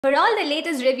For all the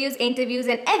latest reviews, interviews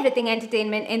and everything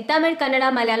entertainment in Tamil,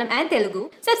 Kannada, Malayalam and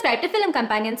Telugu, subscribe to Film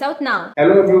Companion South now.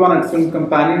 Hello everyone at Film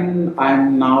Companion. I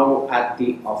am now at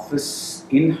the office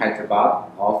in Hyderabad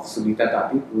of Sunitha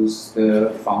Tati, who is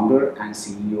the founder and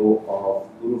CEO of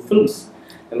Guru Films.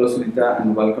 Hello Sunitha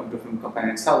and welcome to Film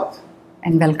Companion South.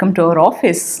 And welcome to our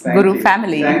office, Guru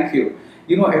family. Thank you.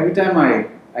 You know, every time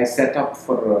I set up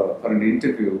for an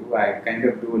interview, I kind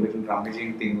of do a little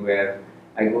rummaging thing where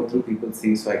I go through people's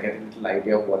things so I get a little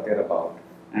idea of what they're about.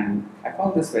 And I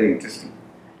found this very interesting.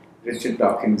 Richard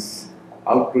Dawkins,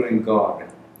 Outgrowing God,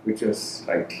 which is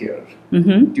right here.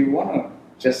 Do you want to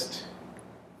just...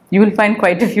 You will find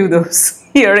quite a few of those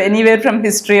here, anywhere from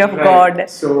history of God.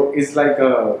 So it's like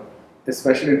a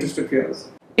special interest of yours?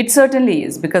 It certainly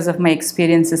is because of my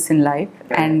experiences in life.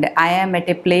 And I am at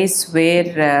a place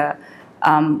where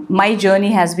my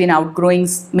journey has been outgrowing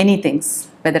many things.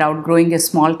 Whether outgrowing a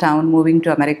small town, moving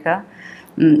to America,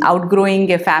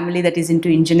 outgrowing a family that is into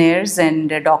engineers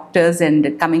and doctors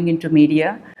and coming into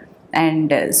media.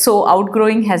 And so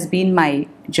outgrowing has been my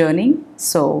journey.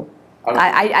 So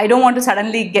I don't want to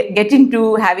suddenly get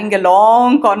into having a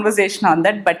long conversation on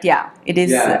that, but yeah, it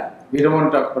is. Yeah, we don't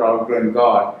want to talk about outgrowing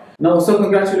God. No, so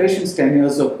congratulations, 10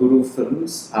 years of Guru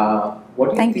Films.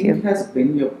 What do you think has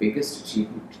been your biggest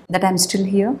achievement? That I'm still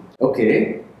here.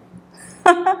 Okay.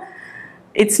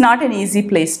 It's not an easy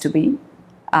place to be.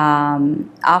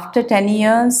 After 10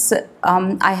 years,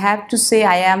 I have to say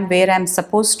I am where I'm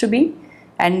supposed to be,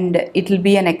 and it will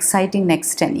be an exciting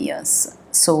next 10 years.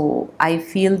 So I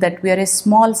feel that we are a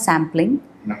small sampling,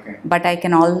 but I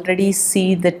can already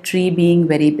see the tree being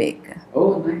very big.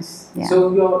 Oh, nice. Yeah.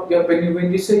 So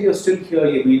when you say you're still here,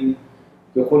 you mean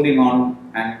you're holding on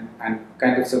and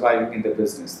kind of surviving in the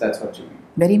business. That's what you mean.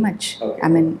 Very much. Okay. I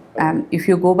mean, if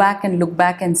you go back and look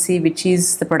back and see which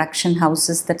is the production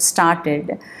houses that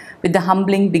started with the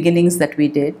humbling beginnings that we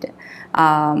did,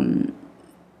 and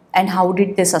how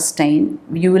did they sustain,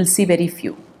 you will see very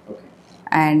few. Okay.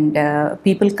 And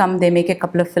people come, they make a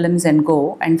couple of films and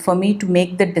go. And for me to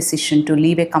make the decision to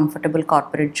leave a comfortable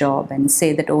corporate job and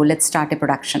say that, oh, let's start a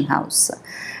production house.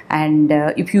 And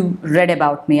if you read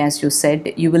about me, as you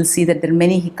said, you will see that there are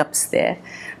many hiccups there.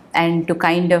 And to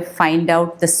kind of find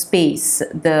out the space,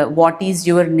 what is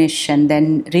your niche, and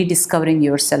then rediscovering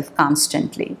yourself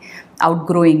constantly,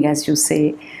 outgrowing, as you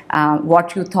say,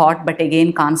 what you thought, but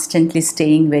again constantly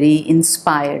staying very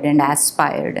inspired and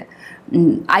aspired.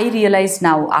 I realize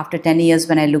now after 10 years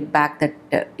when I look back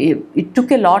that it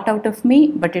took a lot out of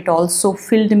me, but it also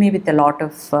filled me with a lot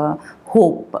of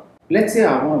hope. Let's say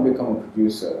I want to become a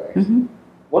producer, right?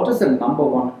 What is the number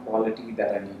one quality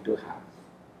that I need to have?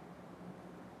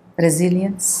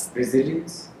 Resilience.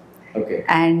 Resilience? Okay.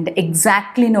 And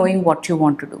exactly knowing what you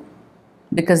want to do.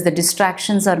 Because the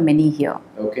distractions are many here.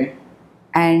 Okay.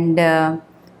 And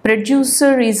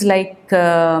producer is like,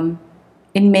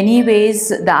 in many ways,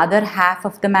 the other half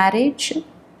of the marriage.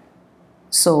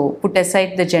 So put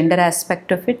aside the gender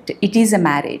aspect of it, it is a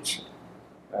marriage.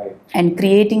 Right. And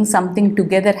creating something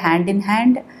together hand in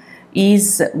hand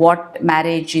is what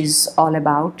marriage is all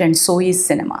about, and so is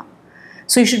cinema.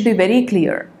 So you should be very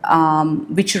clear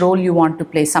which role you want to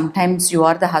play. Sometimes you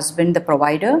are the husband, the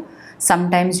provider.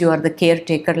 Sometimes you are the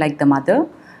caretaker like the mother.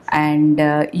 And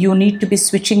you need to be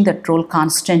switching that role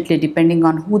constantly depending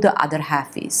on who the other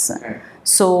half is. Okay.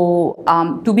 So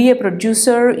to be a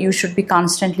producer, you should be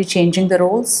constantly changing the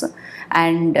roles.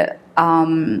 And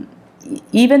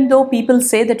even though people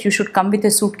say that you should come with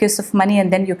a suitcase of money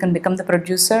and then you can become the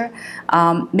producer,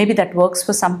 maybe that works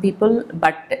for some people,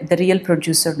 but the real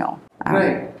producer, no.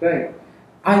 Right.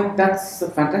 That's a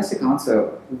fantastic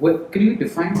answer. Can you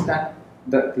define that,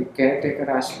 the caretaker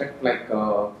aspect, like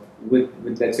with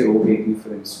let's say, Oh Baby,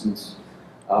 for instance?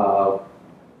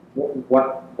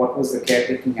 What was the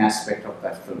caretaking aspect of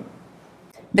that film?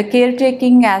 The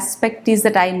caretaking aspect is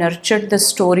that I nurtured the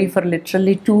story for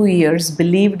literally 2 years,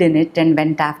 believed in it, and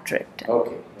went after it.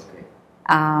 Okay.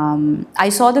 I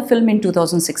saw the film in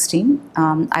 2016.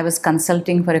 I was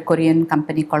consulting for a Korean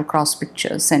company called Cross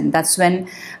Pictures, and that's when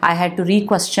I had to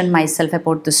re-question myself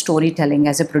about the storytelling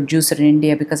as a producer in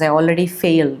India, because I already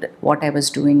failed what I was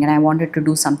doing and I wanted to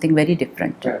do something very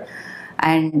different. Right.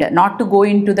 And not to go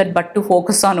into that, but to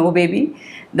focus on Oh Baby.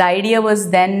 The idea was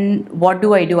then, what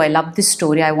do? I love this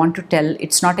story. I want to tell.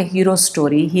 It's not a hero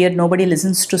story. Here, nobody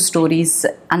listens to stories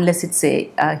unless it's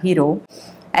a hero.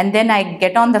 And then I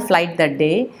get on the flight that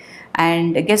day,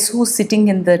 and guess who's sitting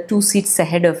in the 2 seats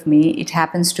ahead of me? It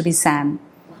happens to be Sam.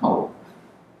 Wow.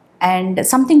 And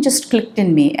something just clicked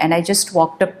in me, and I just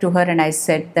walked up to her and I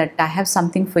said that I have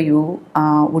something for you.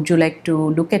 Would you like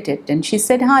to look at it? And she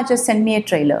said, just send me a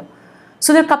trailer.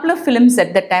 So there are a couple of films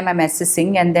at that time I'm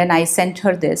assessing, and then I sent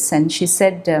her this, and she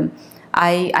said,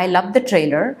 I love the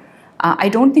trailer. I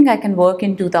don't think I can work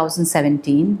in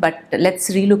 2017, but let's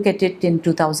relook at it in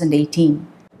 2018.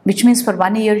 Which means for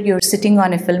 1 year you're sitting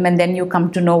on a film and then you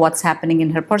come to know what's happening in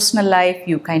her personal life.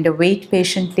 You kind of wait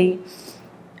patiently.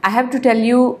 I have to tell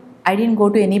you, I didn't go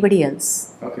to anybody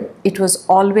else. Okay. It was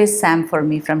always Sam for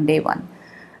me from day one.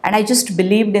 And I just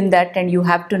believed in that, and you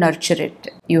have to nurture it.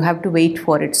 You have to wait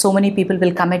for it. So many people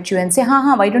will come at you and say,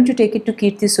 why don't you take it to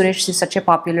Kirti Suresh? She's such a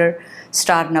popular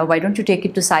star now. Why don't you take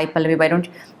it to Sai Pallavi? Why don't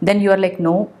you? Then you are like,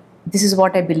 no, this is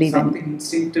what I believe Something in.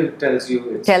 instinctive tells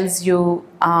you. Tells you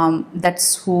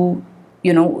that's who,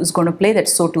 is going to play that.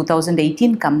 So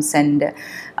 2018 comes, and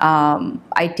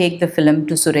I take the film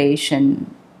to Suresh,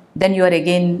 and then you are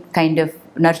again kind of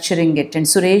nurturing it. And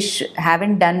Suresh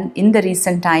haven't done in the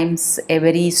recent times a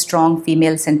very strong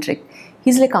female centric.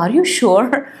 He's like, are you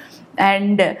sure?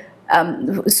 And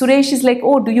Suresh is like,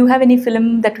 oh, do you have any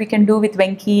film that we can do with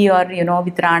Venki or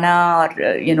with Rana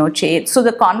or Che? So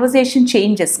the conversation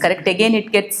changes, correct? Again,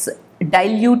 it gets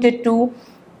diluted to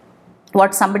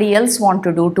what somebody else want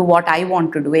to do to what I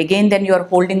want to do. Again, then you are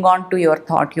holding on to your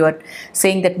thought. You are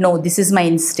saying that, no, this is my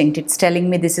instinct. It's telling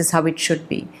me this is how it should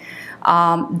be.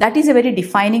 That is a very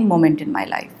defining moment in my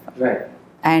life. Right.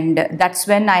 And that's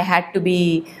when I had to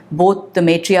be both the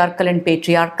matriarchal and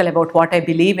patriarchal about what I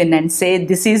believe in, and say,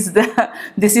 this is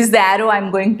the arrow I'm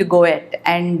going to go at.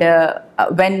 And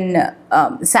when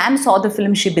Sam saw the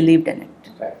film, she believed in it.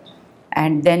 Right.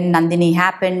 And then Nandini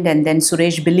happened, and then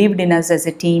Suresh believed in us as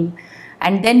a team.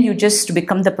 And then you just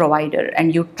become the provider,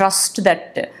 and you trust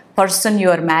that person you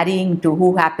are marrying to,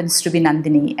 who happens to be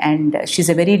Nandini, and she's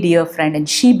a very dear friend, and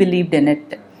she believed in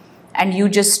it, and you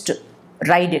just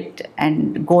ride it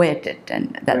and go at it,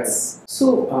 and that's... Right.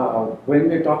 So when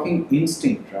we're talking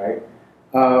instinct, right,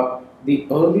 the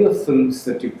earlier films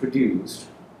that you produced,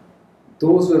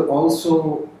 those were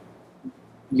also,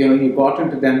 you got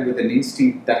into them with an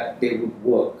instinct that they would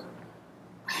work.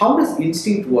 How does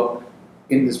instinct work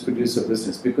in this producer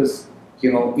business? Because,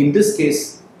 in this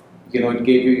case, it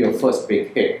gave you your first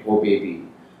big hit, Oh Baby.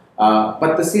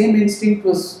 But the same instinct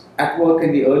was at work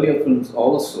in the earlier films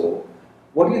also.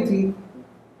 What do you think?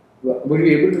 Were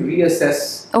you able to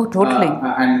reassess? Oh, totally.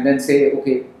 And then say,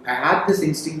 okay, I had this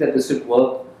instinct that this would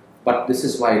work, but this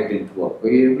is why it didn't work.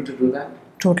 Were you able to do that?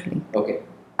 Totally. Okay.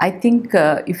 I think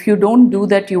if you don't do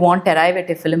that, you won't arrive at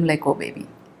a film like Oh Baby.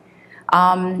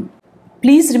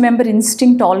 Please remember,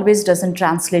 instinct always doesn't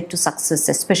translate to success,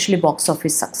 especially box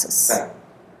office success.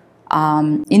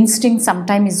 Right. Instinct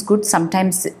sometimes is good,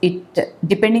 sometimes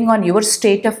depending on your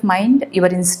state of mind, your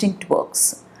instinct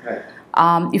works. Right.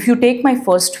 If you take my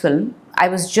first film, I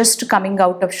was just coming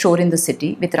out of Shore in the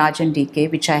City with Raj and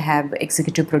DK, which I have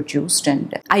executive produced,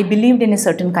 and I believed in a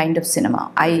certain kind of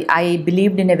cinema. I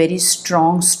believed in a very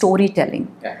strong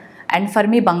storytelling. Yeah. And for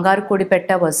me, Bangaru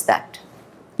Kodipetta was that.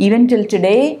 Even till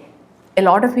today, a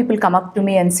lot of people come up to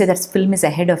me and say that film is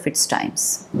ahead of its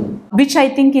times, which I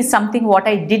think is something what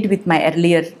I did with my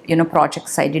earlier,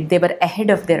 projects I did. They were ahead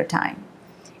of their time.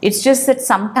 It's just that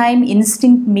sometimes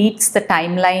instinct meets the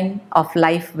timeline of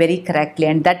life very correctly,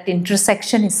 and that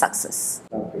intersection is success.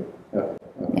 Okay.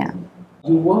 Yeah.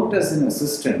 You worked as an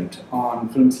assistant on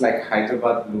films like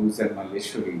Hyderabad Blues and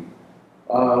Malleshwari.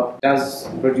 Does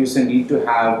producer need to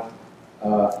have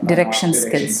direction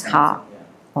skills?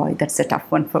 Boy, that's a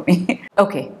tough one for me.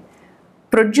 Okay.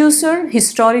 Producer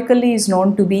historically is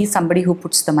known to be somebody who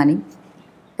puts the money.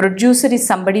 Producer is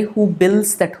somebody who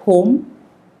builds that home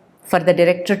for the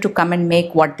director to come and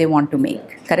make what they want to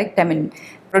make. Correct? I mean,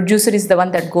 producer is the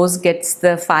one that goes, gets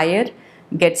the fire,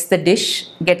 gets the dish,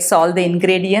 gets all the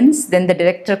ingredients. Then the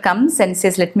director comes and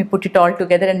says, let me put it all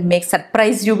together and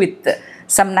surprise you with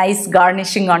some nice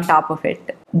garnishing on top of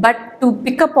it. But to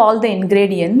pick up all the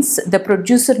ingredients, the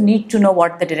producer needs to know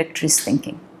what the director is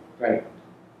thinking. Right.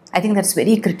 I think that's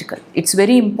very critical. It's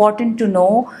very important to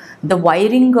know the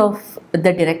wiring of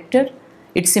the director.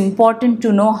 It's important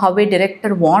to know how a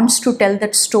director wants to tell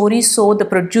that story so the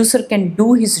producer can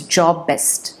do his job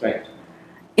best. Right.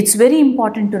 It's very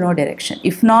important to know direction.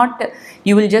 If not,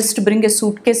 you will just bring a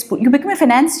suitcase. You become a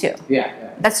financier. Yeah.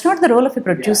 That's not the role of a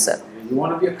producer. Yeah. You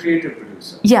want to be a creative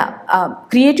producer. Yeah,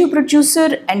 creative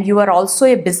producer, and you are also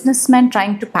a businessman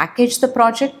trying to package the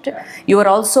project. Yeah. You are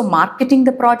also marketing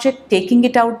the project, taking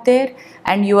it out there,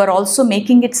 and you are also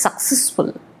making it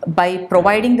successful by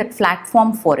providing that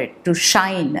platform for it to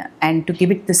shine and to give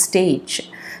it the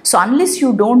stage. So unless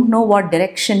you don't know what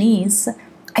direction is,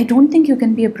 I don't think you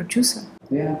can be a producer.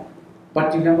 Yeah,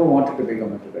 but you never wanted to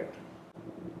become a director.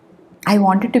 I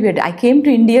wanted to be I came to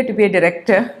India to be a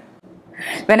director.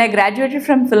 When I graduated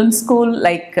from film school,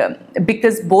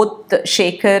 because both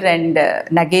Shekhar and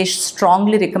Nagesh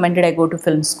strongly recommended I go to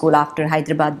film school after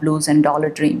Hyderabad Blues and Dollar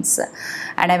Dreams.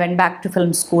 And I went back to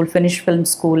film school, finished film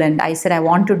school, and I said I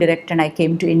want to direct, and I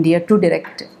came to India to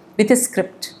direct with a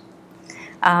script.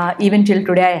 Even till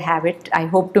today I have it. I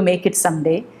hope to make it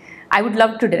someday. I would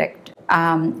love to direct.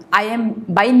 I am,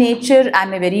 by nature,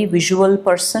 I'm a very visual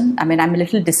person. I mean, I'm a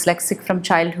little dyslexic from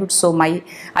childhood, so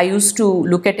I used to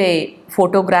look at a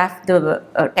photograph, the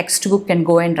textbook, and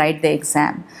go and write the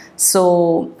exam.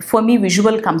 So for me,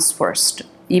 visual comes first.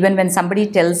 Even when somebody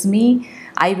tells me,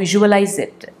 I visualize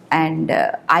it, and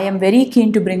I am very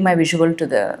keen to bring my visual to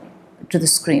the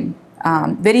screen.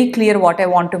 Very clear what I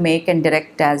want to make and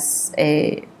direct as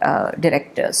a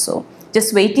director. So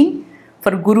just waiting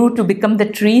for Guru to become the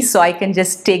tree, so I can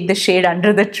just take the shade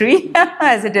under the tree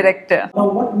as a director. Now,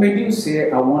 what made you say,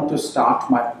 I want to start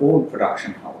my own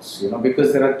production house?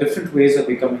 Because there are different ways of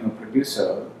becoming a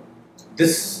producer.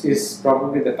 This is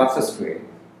probably the toughest way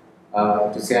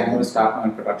to say, I'm going to start my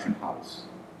own production house.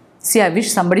 See, I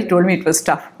wish somebody told me it was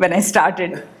tough when I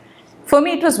started. For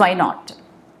me, it was why not?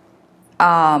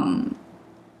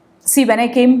 See, when I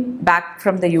came back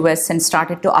from the US and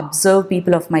started to observe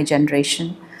people of my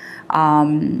generation,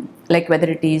 like whether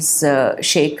it is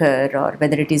Shekhar or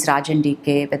whether it is Rajan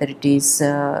DK, whether it is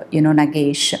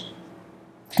Nagesh,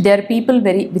 there are people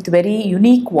with very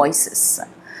unique voices.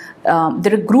 There are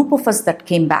a group of us that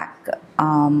came back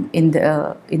in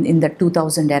the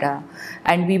 2000 era,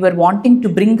 and we were wanting to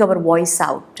bring our voice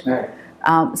out. Right.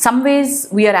 Some ways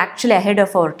we are actually ahead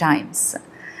of our times,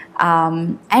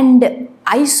 and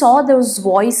I saw those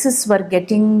voices were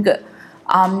getting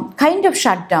kind of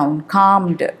shut down,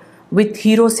 calmed, with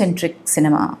hero-centric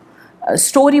cinema.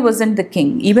 Story wasn't the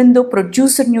king. Even though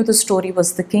producer knew the story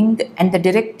was the king, and the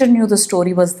director knew the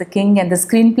story was the king, and the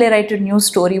screenplay writer knew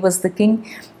story was the king,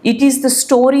 it is the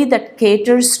story that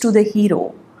caters to the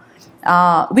hero,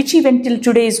 which even till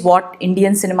today is what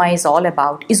Indian cinema is all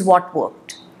about, is what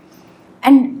worked.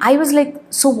 And I was like,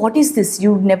 so what is this?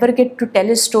 You never get to tell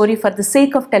a story for the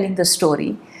sake of telling the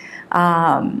story.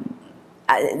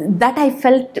 That I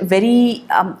felt very,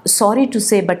 sorry to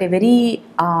say, but a very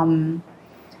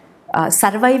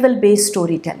survival-based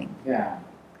storytelling. Yeah.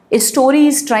 A story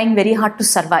is trying very hard to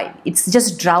survive. It's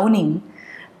just drowning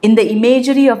in the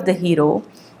imagery of the hero.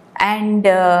 And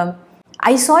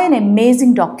I saw an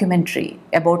amazing documentary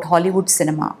about Hollywood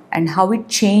cinema and how it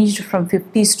changed from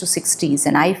 50s to 60s.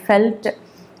 And I felt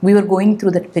we were going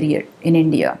through that period in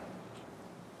India.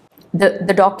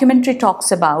 The documentary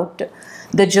talks about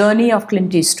the journey of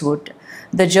Clint Eastwood,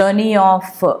 the journey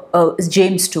of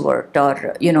James Stewart,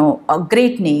 or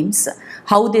great names,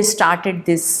 how they started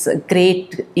this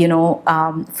great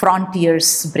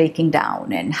frontiers breaking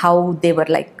down, and how they were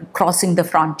like crossing the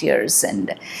frontiers.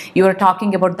 And you were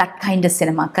talking about that kind of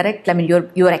cinema, correct? I mean,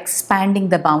 you're expanding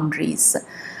the boundaries.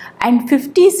 And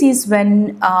 50s is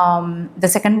when the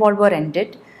Second World War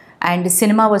ended, and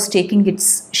cinema was taking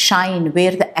its shine,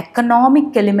 where the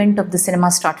economic element of the cinema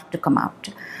started to come out.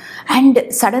 And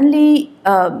suddenly,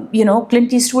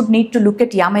 Clint Eastwood need to look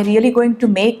at, am I really going to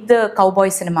make the cowboy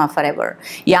cinema forever?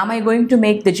 Am I going to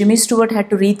make, the Jimmy Stewart had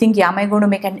to rethink, am I going to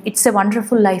make, and It's a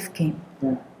Wonderful Life came.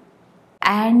 Yeah.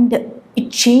 And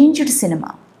it changed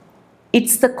cinema.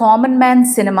 It's the common man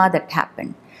cinema that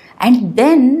happened. And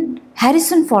then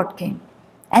Harrison Ford came.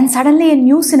 And suddenly a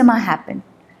new cinema happened.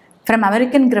 From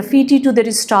American Graffiti to there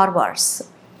is Star Wars.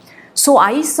 So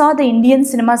I saw the Indian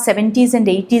cinema 70s and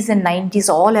 80s and 90s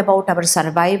all about our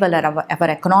survival or our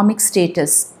economic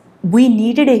status. We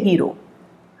needed a hero.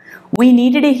 We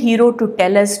needed a hero to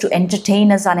tell us, to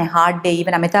entertain us on a hard day.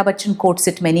 Even Amitabh Bachchan quotes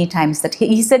it many times, that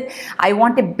he said, I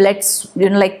want a blood,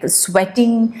 like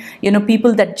sweating,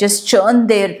 people that just churn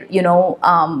their,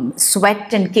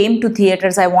 sweat and came to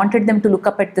theaters. I wanted them to look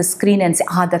up at the screen and say,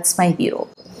 that's my hero.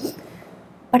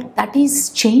 But that is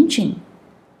changing.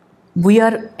 We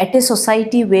are at a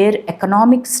society where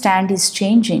economic stand is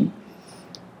changing.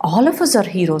 All of us are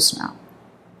heroes now.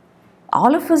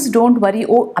 All of us don't worry,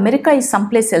 America is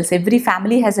someplace else. Every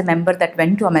family has a member that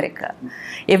went to America.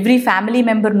 Every family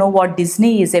member know what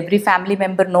Disney is. Every family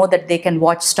member know that they can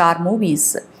watch star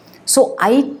movies. So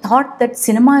I thought that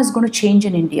cinema is going to change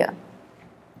in India.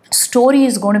 Story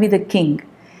is going to be the king.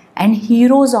 And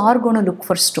heroes are going to look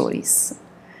for stories.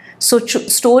 So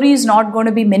story is not going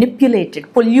to be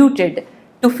manipulated, polluted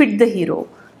to fit the hero.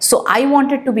 So I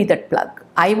wanted to be that plug.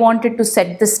 I wanted to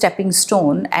set the stepping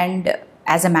stone, and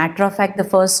as a matter of fact, the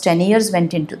first 10 years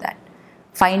went into that.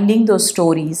 Finding those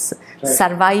stories, right,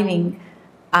 surviving,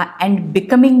 and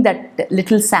becoming that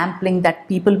little sampling that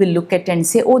people will look at and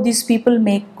say, oh, these people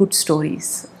make good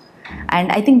stories.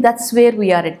 And I think that's where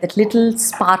we are at, that little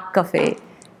spark of a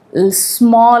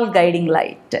small guiding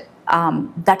light.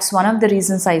 That's one of the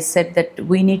reasons I said that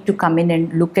we need to come in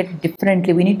and look at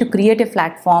differently. We need to create a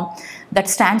platform that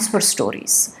stands for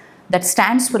stories, that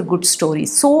stands for good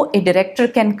stories. So a director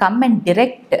can come and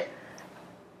direct,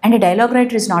 and a dialogue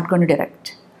writer is not going to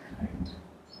direct.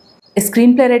 A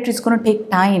screenplay writer is going to take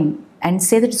time and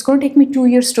say that it's going to take me 2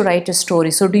 years to write a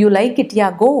story. So do you like it?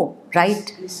 Yeah, go,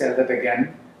 right? Please say that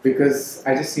again, because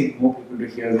I just need more people to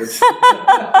hear this.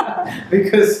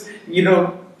 Because,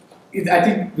 I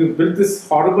think we've built this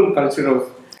horrible culture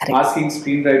of asking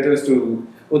screenwriters to,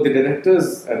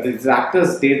 the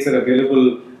actors' dates are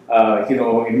available,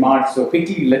 in March, so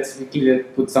let's quickly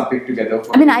put something together.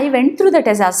 I mean, I went through that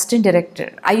as assistant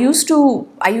director. I used to,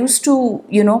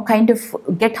 kind of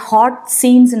get hot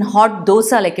scenes in hot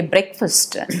dosa like a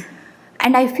breakfast.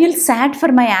 And I feel sad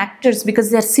for my actors because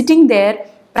they're sitting there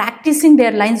practicing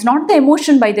their lines, not the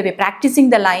emotion, by the way, practicing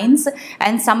the lines,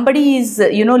 and somebody is,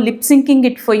 lip syncing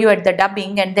it for you at the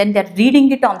dubbing, and then they're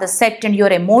reading it on the set and you're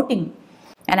emoting.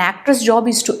 An actor's job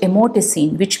is to emote a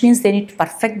scene, which means they need to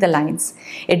perfect the lines.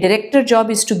 A director's job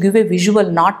is to give a visual,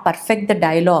 not perfect the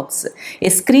dialogues. A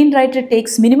screenwriter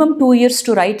takes minimum 2 years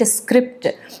to write a script,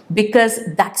 because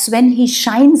that's when he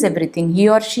shines everything, he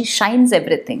or she shines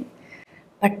everything.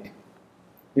 But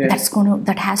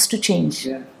that has to change.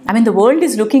 Yeah. I mean, the world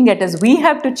is looking at us. We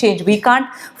have to change. We can't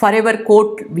forever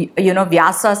quote,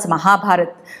 Vyasa's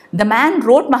Mahabharata. The man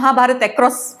wrote Mahabharata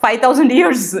across 5,000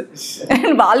 years.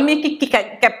 And Valmiki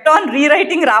kept on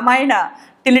rewriting Ramayana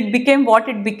till it became what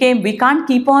it became. We can't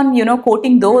keep on,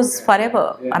 quoting those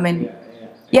forever.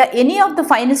 Any of the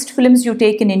finest films you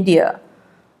take in India,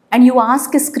 and you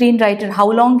ask a screenwriter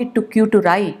how long it took you to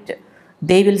write,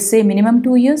 they will say minimum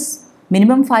 2 years.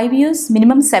 Minimum 5 years,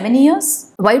 minimum 7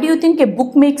 years. Why do you think a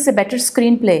book makes a better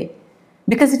screenplay?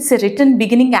 Because it's a written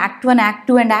beginning, act 1, act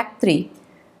 2 and act 3.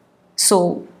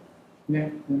 So,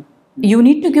 you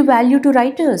need to give value to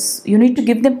writers. You need to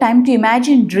give them time to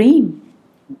imagine, dream.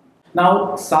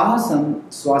 Now, Sahasam,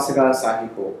 Swasiga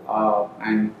Sahipo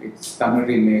and its Tamil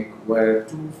remake were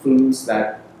two films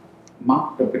that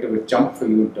marked a bit of a jump for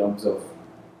you in terms of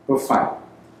profile.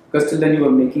 Because till then you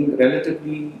were making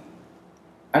relatively,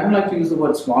 I don't like to use the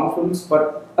word small films,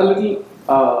 but a little,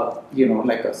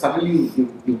 suddenly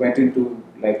you went into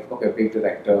big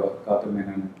director, Gautam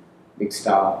Menon, big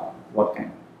star, what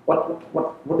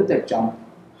did that jump,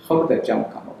 how did that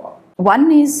jump come about? One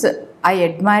is, I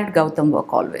admired Gautam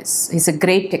work always. He's a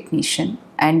great technician,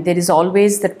 and there is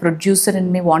always that producer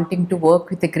in me wanting to work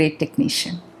with a great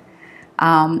technician.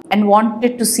 And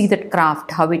wanted to see that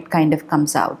craft, how it kind of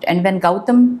comes out. And when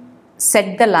Gautam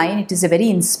said the line, it is a very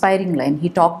inspiring line. He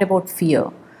talked about fear.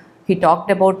 He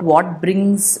talked about what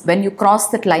brings, when you cross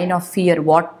that line of fear,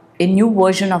 what a new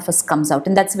version of us comes out.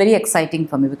 And that's very exciting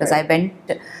for me, because I went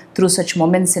through such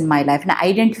moments in my life and I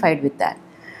identified with that.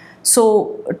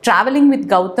 So traveling with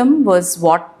Gautam was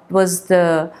what was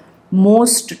the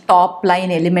most top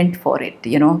line element for it.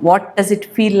 What does it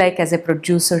feel like as a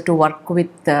producer to work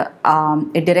with a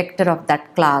director of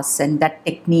that class and that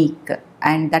technique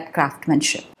and that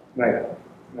craftsmanship. Right.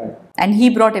 And he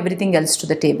brought everything else to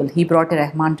the table. He brought a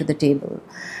Rahman to the table,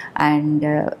 and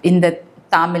in the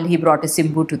Tamil he brought a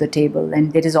Simbu to the table,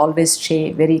 and there is always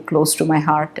Che very close to my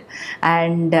heart,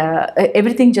 and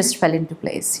everything just fell into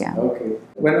place. Okay.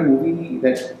 When a movie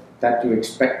that you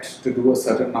expect to do a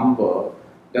certain number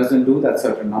doesn't do that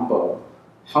certain number,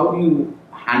 how do you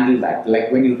handle that? Like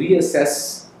when you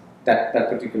reassess that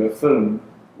particular film,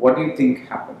 what do you think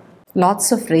happened?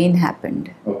 Lots of rain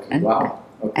happened. Okay. Wow.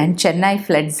 Okay. And Chennai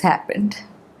floods happened,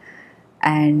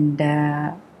 and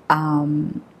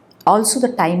also the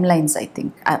timelines, I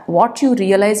think. What you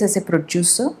realize as a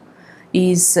producer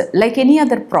is, like any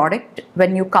other product,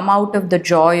 when you come out of the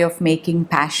joy of making,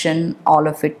 passion, all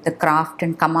of it, the craft,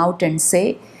 and come out and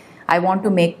say, I want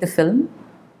to make the film,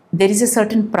 there is a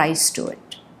certain price to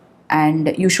it,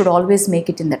 and you should always make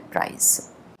it in that price.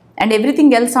 And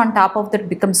everything else on top of that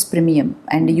becomes premium,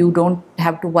 and you don't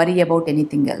have to worry about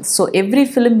anything else. So every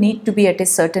film needs to be at a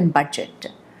certain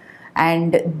budget.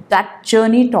 And that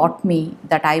journey taught me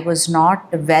that I was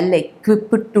not well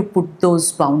equipped to put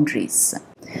those boundaries.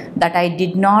 That I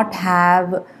did not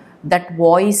have that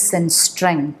voice and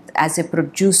strength as a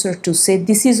producer to say,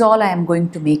 this is all I am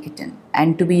going to make it in.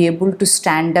 And to be able to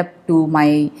stand up to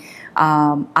my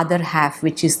other half,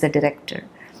 which is the director.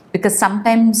 Because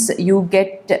sometimes you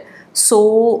get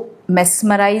so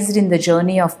mesmerized in the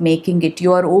journey of making it,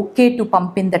 you are okay to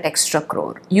pump in that extra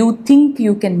crore. You think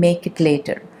you can make it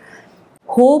later.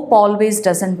 Hope always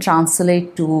doesn't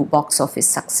translate to box office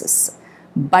success.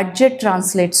 budget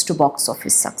translates to box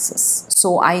office success.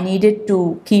 So I needed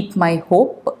to keep my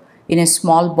hope in a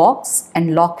small box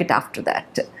and lock it after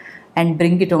that and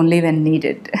bring it only when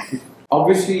needed.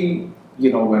 Obviously,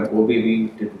 you know, when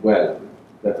OBB did well,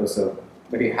 that was a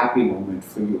very happy moment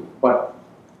for you. But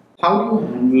how do you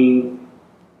handle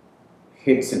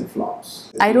hits and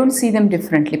flops? I don't see them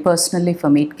differently. Personally, for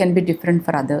me, it can be different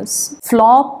for others.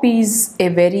 Flop is a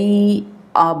very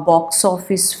box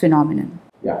office phenomenon.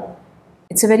 Yeah.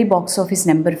 It's a very box office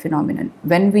number phenomenon.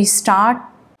 When we start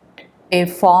a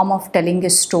form of telling a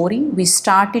story, we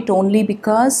start it only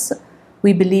because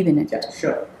we believe in it. Yeah,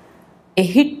 sure. A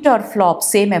hit or flop,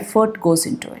 same effort goes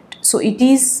into it. So it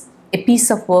is a piece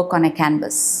of work on a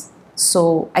canvas.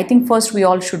 So I think first we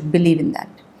all should believe in that.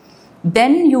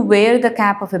 Then you wear the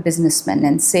cap of a businessman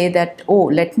and say that, oh,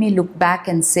 let me look back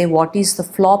and say what is the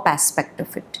flop aspect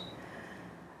of it.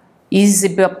 Is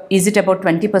it about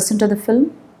 20% of the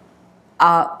film?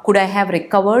 Could I have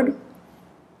recovered?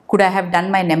 Could I have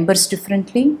done my numbers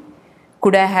differently?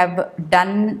 Could I have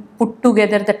put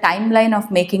together the timeline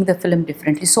of making the film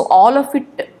differently? So all of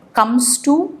it comes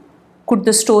to, could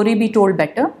the story be told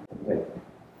better? Right.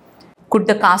 Could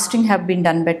the casting have been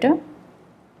done better?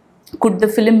 Could the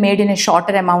film made in a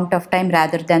shorter amount of time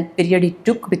rather than period it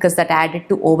took, because that added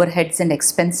to overheads and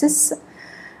expenses?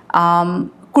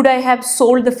 Could I have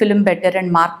sold the film better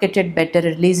and marketed better,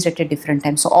 released at a different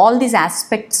time? So all these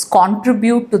aspects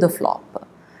contribute to the flop.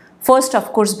 First,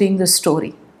 of course, being the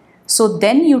story. So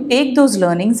then you take those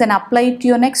learnings and apply it to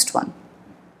your next one.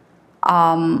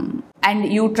 And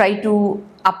you try to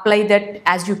apply that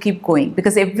as you keep going,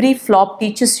 because every flop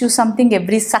teaches you something,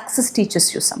 every success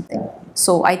teaches you something.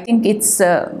 So I think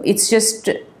it's just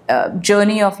a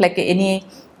journey of like any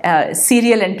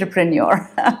serial entrepreneur.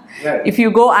 Right. If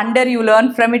you go under, you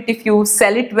learn from it. If you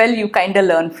sell it well, you kind of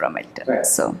learn from it. Right.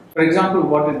 So, for example,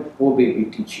 what did Oh Baby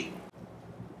teach you?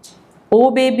 Oh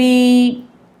Baby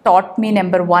taught me,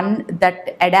 number one,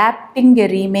 that adapting a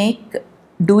remake,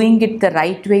 doing it the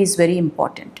right way is very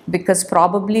important, because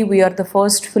probably we are the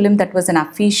first film that was an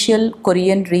official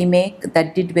Korean remake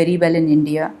that did very well in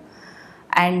India,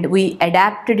 and we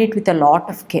adapted it with a lot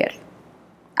of care.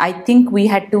 I think we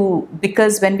had to,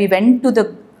 because when we went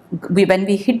to when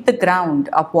we hit the ground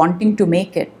of wanting to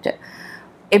make it,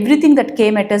 everything that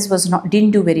came at us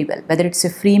didn't do very well, whether it's a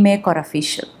free make or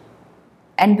official.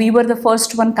 And we were the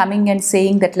first one coming and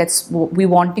saying that we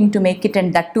wanting to make it,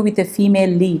 and that too with a female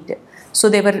lead. So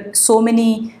there were so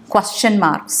many question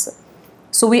marks.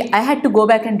 So I had to go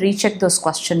back and recheck those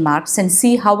question marks and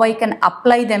see how I can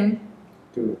apply them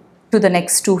to the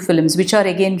next two films, which are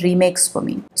again remakes for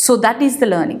me. So that is the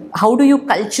learning. How do you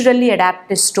culturally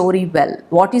adapt a story well?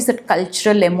 What is that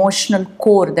cultural, emotional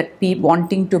core that people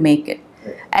wanting to make it?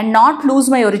 And not lose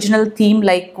my original theme,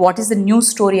 like what is the new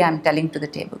story I'm telling to the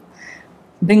table?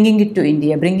 Bringing it to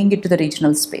India, bringing it to the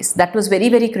regional space. That was very,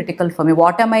 very critical for me.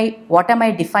 What am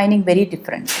I defining very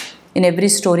different in every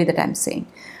story that I'm saying?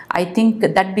 I think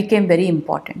that became very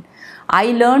important. I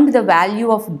learned the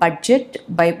value of budget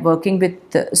by working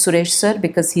with Suresh sir,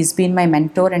 because he's been my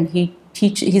mentor, and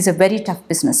he's a very tough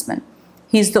businessman.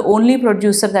 He's the only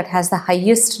producer that has the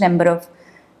highest number of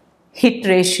hit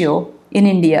ratio in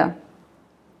India.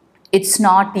 It's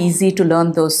not easy to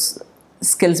learn those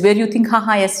skills where you think,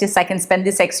 haha, yes, I can spend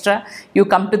this extra. You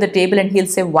come to the table and he'll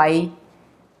say, why?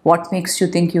 What makes you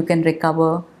think you can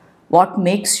recover? What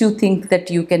makes you think that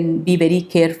you can be very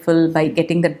careful by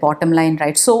getting that bottom line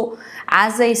right? So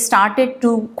as I started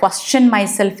to question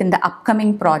myself in the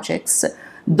upcoming projects,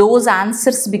 those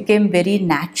answers became very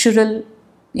natural,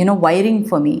 wiring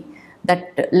for me,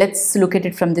 that let's look at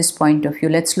it from this point of view.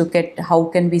 Let's look at how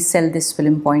can we sell this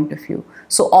film point of view.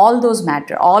 So all those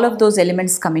matter. All of those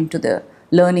elements come into the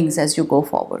learnings as you go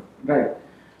forward. Right.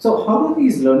 So how do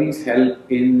these learnings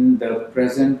help in the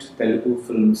present Telugu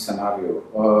film scenario?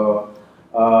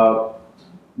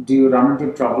 Do you run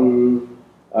into trouble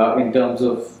in terms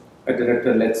of a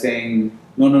director, let's saying,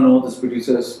 no, this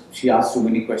producer, she asked too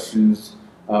many questions.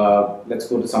 Let's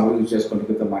go to somebody who's just going to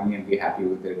get the money and be happy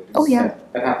with it. Oh, yeah.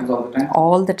 That happens all the time?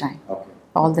 All the time. Okay.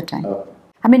 All the time. Okay.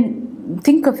 I mean,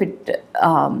 think of it.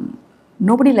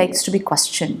 Nobody likes to be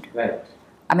questioned. Right.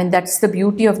 I mean, that's the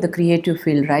beauty of the creative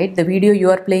field, right? The video you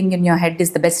are playing in your head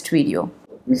is the best video.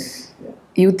 Yeah.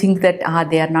 You think that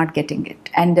they are not getting it.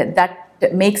 And that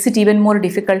makes it even more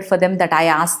difficult for them, that I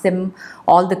ask them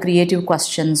all the creative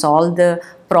questions, all the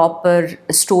proper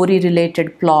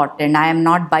story-related plot, and I am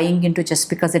not buying into just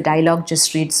because the dialogue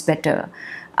just reads better.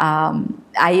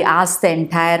 I ask the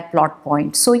entire plot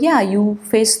point. So yeah, you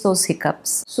face those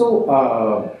hiccups.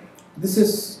 So this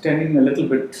is turning a little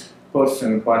bit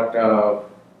personal, but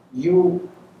you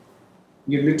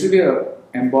you literally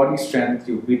embody strength.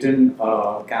 You've beaten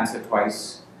cancer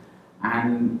twice,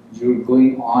 and you're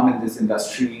going on in this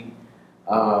industry.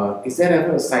 Is there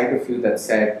ever a side of you that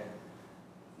said,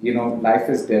 you know, life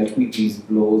has dealt me these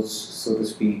blows, so to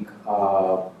speak.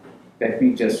 Let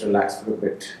me just relax for a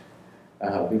bit,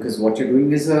 because what you're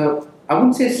doing is I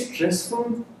wouldn't say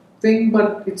stressful thing,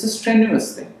 but it's a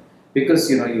strenuous thing.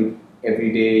 Because you know, you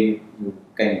every day you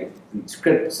kind of read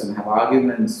scripts and have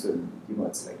arguments, and you know,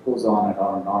 it's like goes on and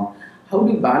on and on. How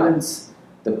do you balance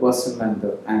the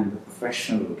personal and the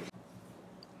professional?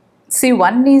 See,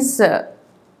 one is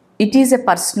it is a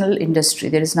personal industry.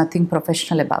 There is nothing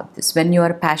professional about this. When you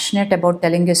are passionate about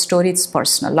telling a story, it's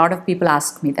personal. A lot of people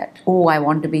ask me that, oh, I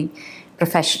want to be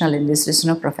professional in this. There's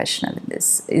no professional in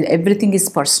this. Everything is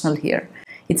personal here.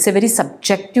 It's a very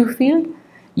subjective field.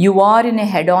 You are in a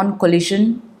head-on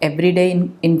collision every day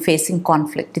in facing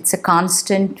conflict. It's a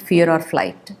constant fear or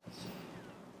flight.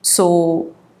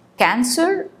 So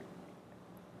cancer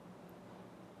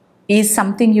is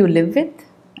something you live with.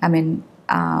 I mean,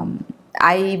 I'm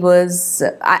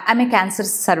a cancer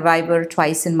survivor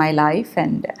twice in my life,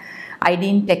 and I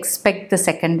didn't expect the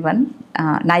second one.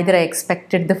 Neither I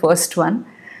expected the first one.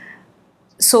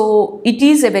 So it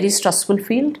is a very stressful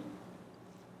field.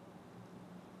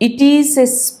 It is a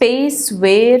space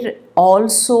where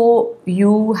also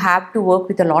you have to work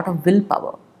with a lot of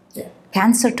willpower. Yeah.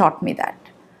 Cancer taught me that.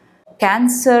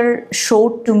 Cancer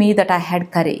showed to me that I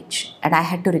had courage and I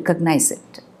had to recognize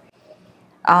it.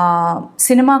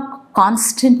 Cinema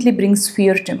constantly brings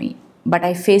fear to me, but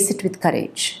I face it with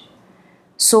courage.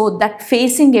 So that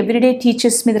facing every day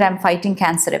teaches me that I'm fighting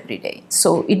cancer every day.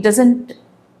 So it doesn't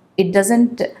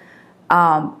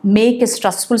make a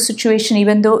stressful situation,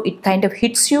 even though it kind of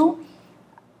hits you.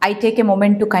 I take a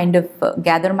moment to kind of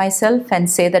gather myself and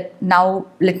say that now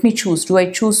let me choose. Do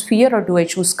I choose fear or do I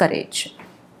choose courage?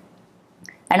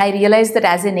 And I realize that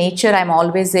as a nature, I'm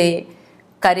always a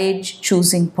courage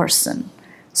choosing person.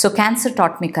 So cancer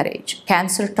taught me courage.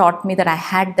 Cancer taught me that I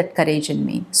had that courage in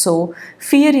me. So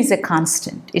fear is a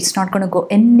constant. It's not going to go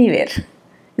anywhere.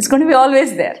 It's going to be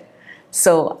always there.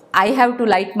 So I have to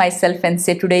light myself and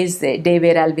say today is the day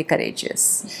where I'll be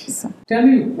courageous. So. Tell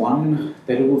me one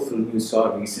Telugu film you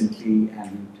saw recently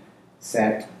and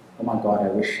said, oh my God, I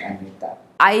wish I made that.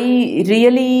 I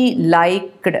really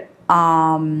liked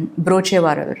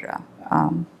Brochevarar.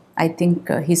 I think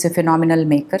he's a phenomenal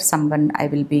maker, someone I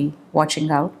will be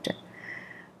watching out.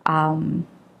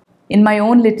 In my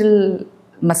own little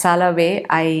masala way,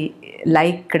 I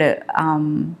liked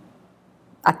Attarintiku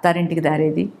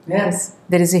Daredi. Yes.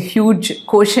 There is a huge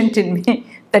quotient in me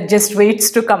that just waits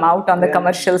to come out on the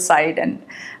commercial side, and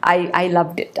I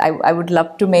loved it. I would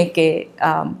love to make a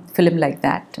film like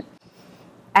that.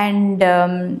 And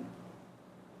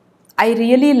I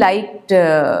really liked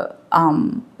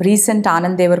recent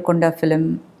Anand Devarkonda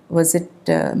film, was it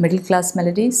Middle Class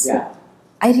Melodies? Yeah.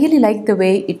 I really liked the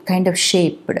way it kind of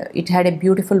shaped. It had a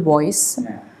beautiful voice.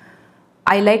 Yeah.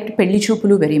 I liked Pelli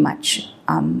Choopulu very much.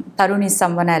 Tarun is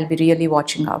someone I'll be really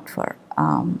watching out for.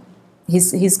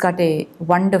 He's got a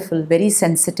wonderful, very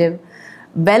sensitive,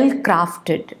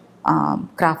 well-crafted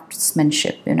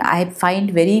craftsmanship. You know, I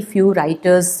find very few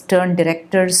writers turned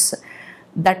directors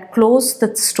that close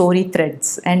the story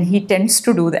threads, and he tends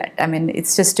to do that. I mean,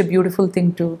 it's just a beautiful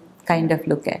thing to kind of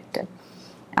look at.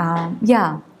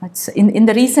 In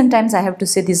the recent times, I have to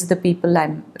say these are the people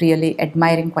I'm really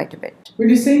admiring quite a bit. When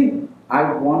you're saying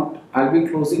I'll be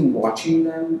closing watching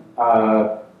them,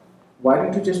 why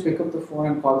don't you just pick up the phone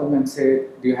and call them and say,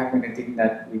 do you have anything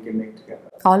that we can make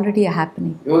together? Already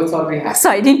happening. Oh, it's already happening.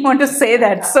 So I didn't want to say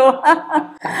that. So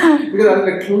because I was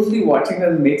like closely watching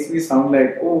them makes me sound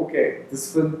like, oh, okay,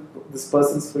 this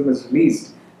person's film is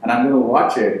released and I'm going to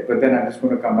watch it, but then I'm just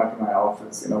going to come back to my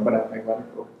office, you know. But I'm like, well,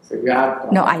 okay. So you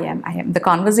have. No, I am. The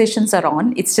conversations are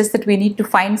on. It's just that we need to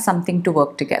find something to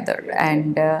work together.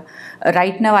 And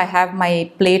right now I have my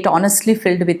plate honestly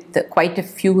filled with quite a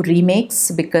few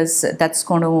remakes, because that's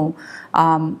going to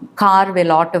carve a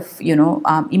lot of,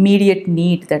 immediate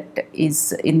need that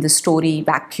is in the story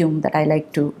vacuum that I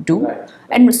like to do. Right.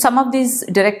 And some of these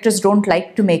directors don't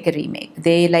like to make a remake.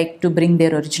 They like to bring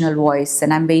their original voice,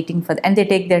 and I'm waiting for and they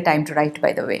take their time to write,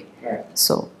 by the way. Right.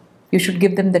 So you should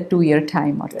give them the 2-year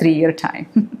time or 3-year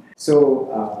time.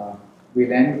 So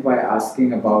we'll end by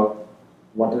asking about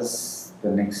what is the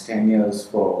next 10 years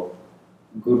for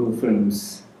Guru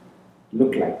Films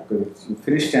look like? Because you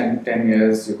finished 10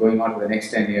 years, you're going on to the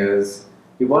next 10 years.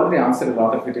 You've already answered a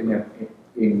lot of it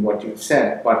in what you've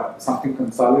said, but something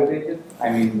consolidated? I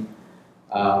mean,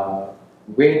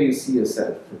 where do you see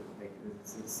yourself? Like,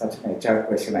 It's such an HR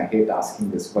question. I hate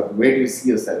asking this, but where do you see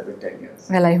yourself in 10 years?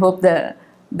 Well, I hope the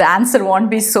answer won't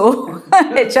be so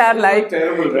HR like.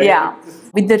 Terrible, right? Yeah.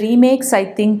 With the remakes, I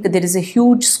think there is a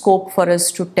huge scope for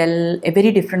us to tell a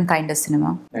very different kind of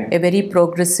cinema, Right. a very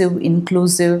progressive,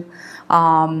 inclusive,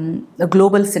 a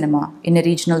global cinema in a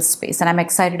regional space. And I'm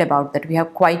excited about that. We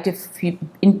have quite a few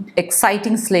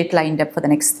exciting slate lined up for the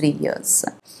next 3 years.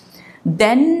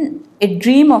 Then a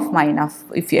dream of mine,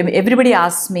 if everybody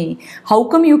asks me, how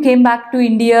come you came back to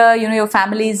India, your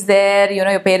family is there,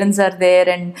 your parents are there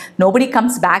and nobody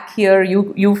comes back here,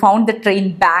 you found the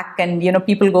train back and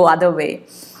people go other way.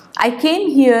 I came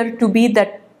here to be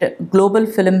that global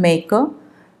filmmaker,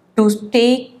 to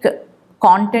take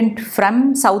content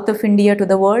from South of India to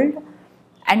the world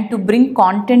and to bring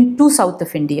content to South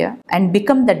of India and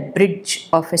become that bridge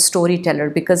of a storyteller,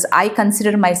 because I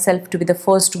consider myself to be the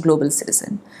first global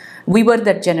citizen. We were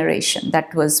that generation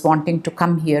that was wanting to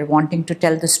come here, wanting to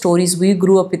tell the stories. We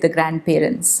grew up with the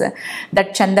grandparents,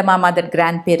 that Chandamama that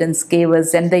grandparents gave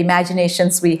us, and the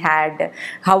imaginations we had,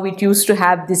 how it used to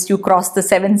have this, you cross the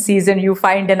 7 seas and you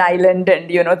find an island, and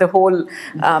the whole,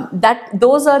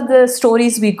 those are the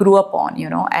stories we grew up on,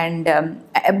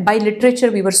 and by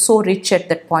literature we were so rich at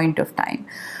that point of time.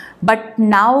 But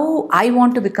now I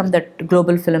want to become that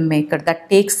global filmmaker that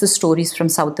takes the stories from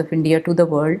South of India to the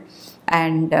world.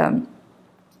 And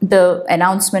the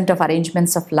announcement of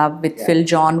Arrangements of Love with Phil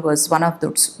John was one of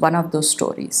those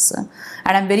stories.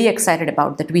 And I'm very excited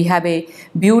about that. We have a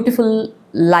beautiful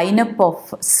lineup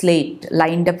of slate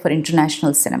lined up for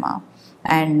international cinema.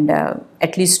 And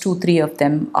at least 2-3 of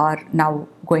them are now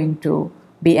going to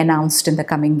be announced in the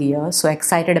coming year. So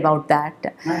excited about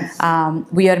that. Nice.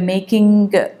 We are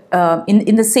making,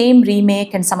 in the same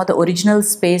remake and some of the original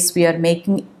space, we are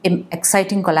making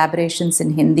exciting collaborations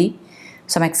in Hindi.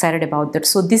 So I'm excited about that.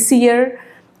 So this year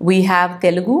we have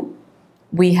Telugu,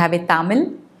 we have a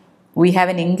Tamil, we have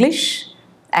an English,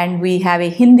 and we have a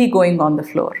Hindi going on the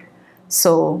floor.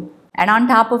 So, and on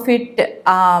top of it,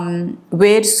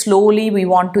 where slowly we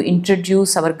want to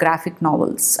introduce our graphic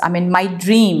novels. I mean, my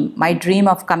dream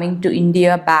of coming to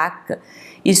India back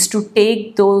is to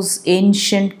take those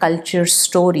ancient culture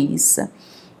stories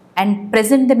and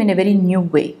present them in a very new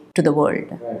way to the world.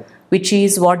 Right. Which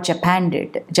is what Japan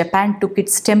did. Japan took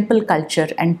its temple culture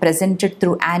and presented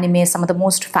through anime some of the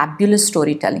most fabulous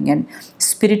storytelling, and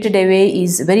Spirited Away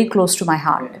is very close to my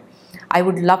heart. I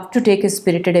would love to take a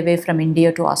Spirited Away from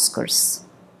India to Oscars.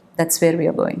 That's where we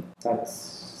are going.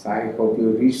 I hope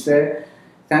you reach there.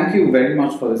 Thank you very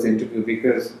much for this interview,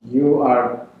 because you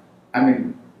are,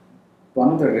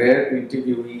 one of the rare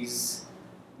interviewees.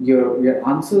 Your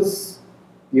answers,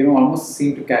 almost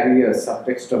seem to carry a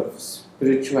subtext of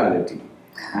spirituality,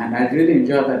 and I really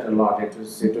enjoyed that a lot. It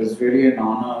was really an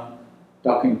honor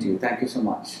talking to you. Thank you so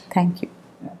much. Thank you.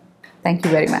 Yeah. Thank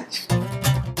you very much.